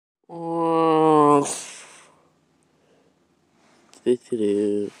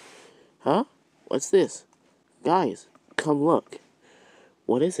Huh? What's this? Guys, come look.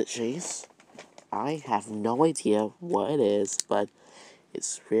 What is it, Chase? I have no idea what it is, but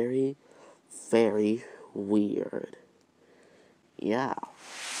it's very, very weird. Yeah.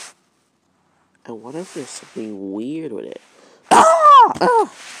 I wonder if there's something weird with it.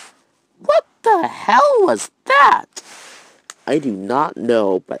 Ah! What the hell was that? I do not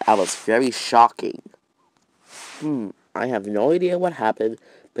know, but that was very shocking. I have no idea what happened,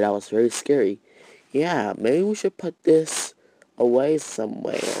 but that was very scary. Yeah, maybe we should put this away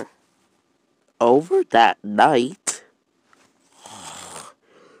somewhere. Over that night?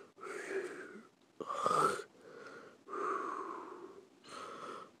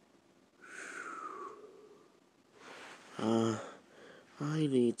 I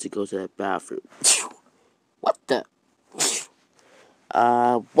need to go to that bathroom. What the?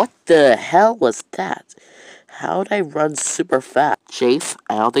 What the hell was that? How'd I run super fast? Chase,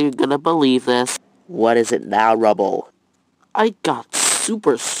 I don't think you're gonna believe this. What is it now, Rubble? I got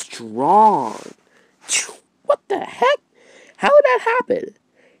super strong. What the heck? How did that happen?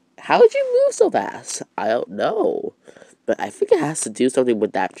 How did you move so fast? I don't know. But I think it has to do something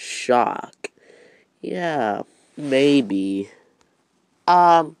with that shock. Yeah, maybe.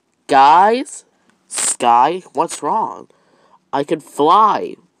 Guys? Sky, what's wrong? I can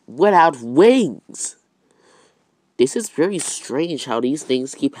fly without wings. This is very strange how these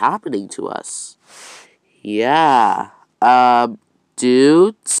things keep happening to us. Yeah.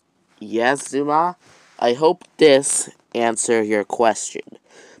 Dudes? Yes, Zuma? I hope this answers your question.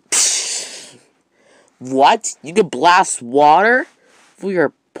 What? You can blast water through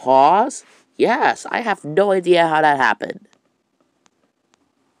your paws? Yes, I have no idea how that happened.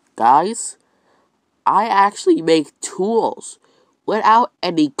 Guys, I actually make tools without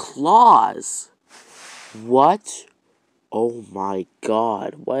any claws. What? Oh my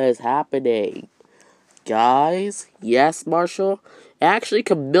god, what is happening? Guys, yes, Marshall, it actually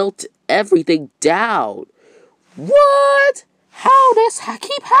can melt everything down. What? How this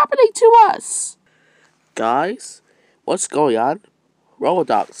keep happening to us? Guys, what's going on?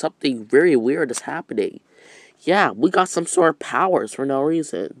 Robodoc, something very weird is happening. Yeah, we got some sort of powers for no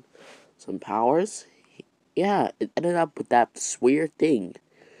reason. Some powers? Yeah, it ended up with that weird thing.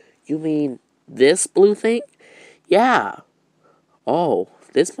 You mean this blue thing? Yeah. Oh,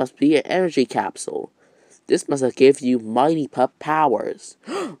 this must be an energy capsule. This must have given you Mighty Pup powers.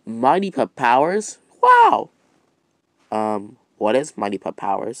 Mighty Pup powers? Wow! What is Mighty Pup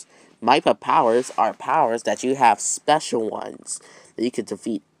powers? Mighty Pup powers are powers that you have special ones. That you can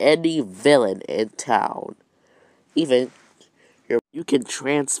defeat any villain in town. Even, you can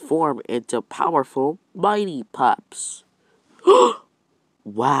transform into powerful Mighty Pups.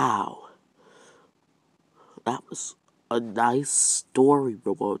 Wow. That was a nice story,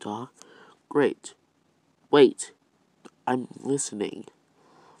 Robotop. Great. Wait. I'm listening.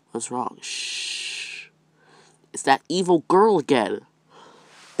 What's wrong? Shh. It's that evil girl again.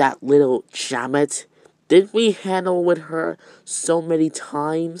 That little Jamet. Didn't we handle with her so many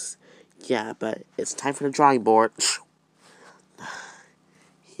times? Yeah, but it's time for the drawing board.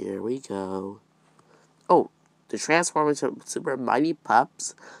 Here we go. Oh, to transform into Super Mighty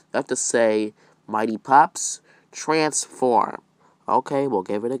Pups, you have to say, Mighty Pups, transform. Okay, we'll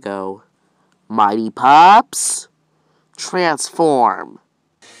give it a go. Mighty Pups, transform.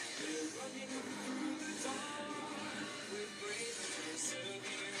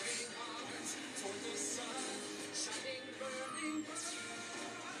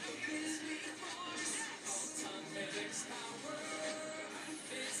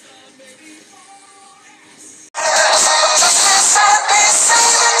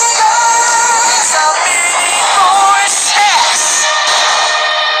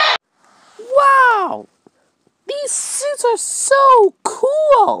 Wow! These suits are so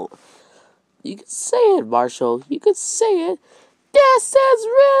cool! You can say it, Marshall. You can say it. This is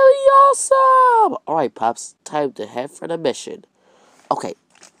really awesome! Alright, Pups. Time to head for the mission. Okay,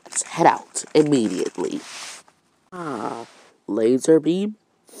 let's head out immediately. Laser beam,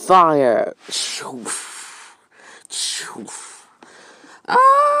 fire!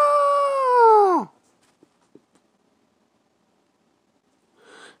 Ah!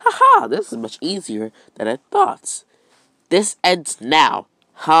 Haha, this is much easier than I thought. This ends now.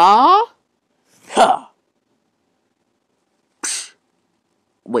 Huh? Huh. Psh.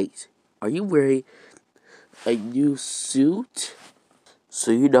 Wait, are you wearing a new suit?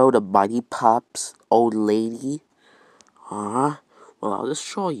 So you know the Mighty Pups, old lady? Huh? Well, I'll just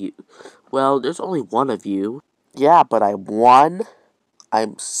show you. Well, there's only one of you. Yeah, but I'm one.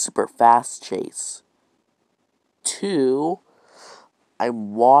 I'm super fast, Chase. Two.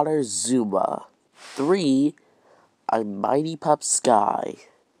 I'm Water Zuma. 3, I'm Mighty Pup Sky.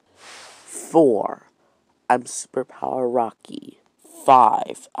 4, I'm Superpower Rocky.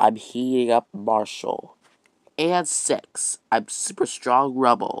 5, I'm Heating Up Marshall. And 6, I'm Super Strong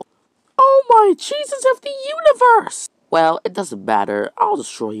Rubble. Oh my Jesus of the universe! Well, it doesn't matter. I'll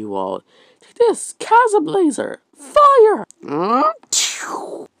destroy you all. Take this, Chasm Laser. Fire!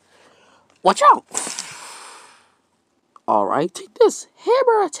 Watch out! Alright, take this,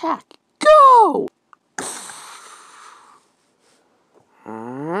 Hammer Attack. Go!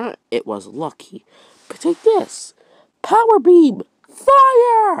 It was lucky. But take this, Power Beam.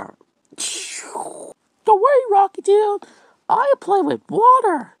 Fire! Don't worry, Rocky Dude. I play with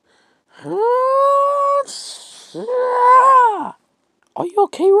water. Are you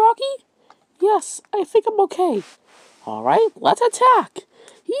okay, Rocky? Yes, I think I'm okay. Alright, let's attack.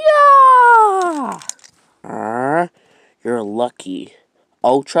 Yeah! You're lucky.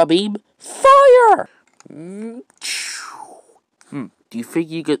 Ultra Beam, fire! Do you think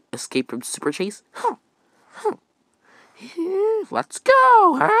you could escape from Super Chase? Let's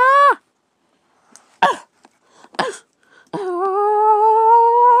go, huh?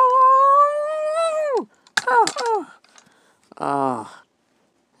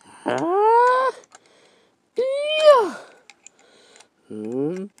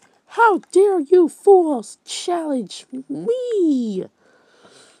 How dare you fools challenge me?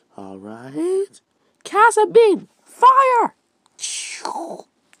 Alright. Chasm Beam, fire!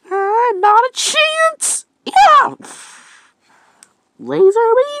 Not a chance! Yeah!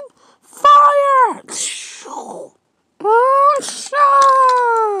 Laser Beam, fire!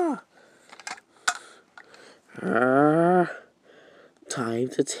 Time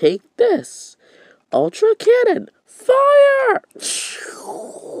to take this. Ultra Cannon, fire!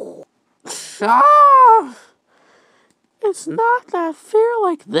 It's not that fair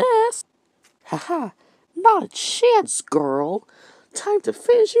like this. Haha, not a chance, girl. Time to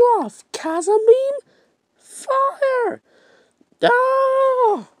finish you off, Chasm Beam, fire!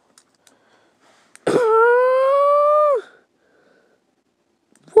 Ah!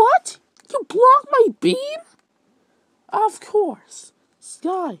 What? You blocked my beam? Of course.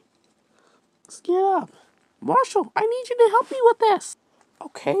 Sky, let's get up. Marshall, I need you to help me with this.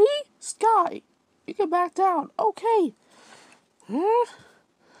 Okay? Sky, you get back down. Okay.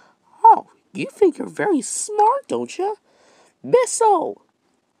 Oh, you think you're very smart, don't you? Missile!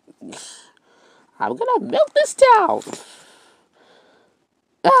 I'm gonna melt this down.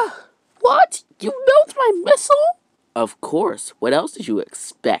 What? You melt my missile? Of course. What else did you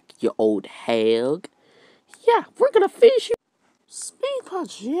expect, you old hag? Yeah, we're gonna finish you. Speed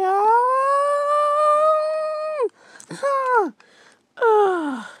punch, yeah.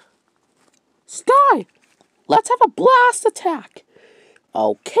 Sky, let's have a blast attack.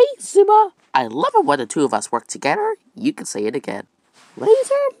 Okay, Zuma. I love it when the two of us work together. You can say it again.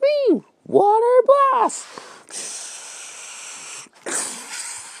 Laser Beam, Water Blast.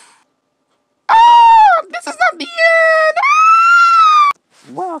 This is not the end.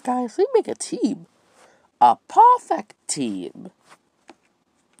 Wow, guys, we make a team. A perfect team.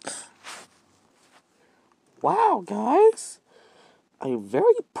 Wow, guys. I'm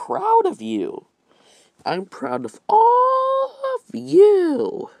very proud of you. I'm proud of all of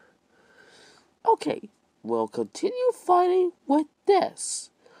you. Okay, we'll continue fighting with this.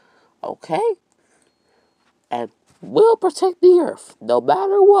 Okay? And we'll protect the Earth, no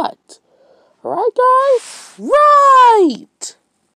matter what. Alright, guys? Right!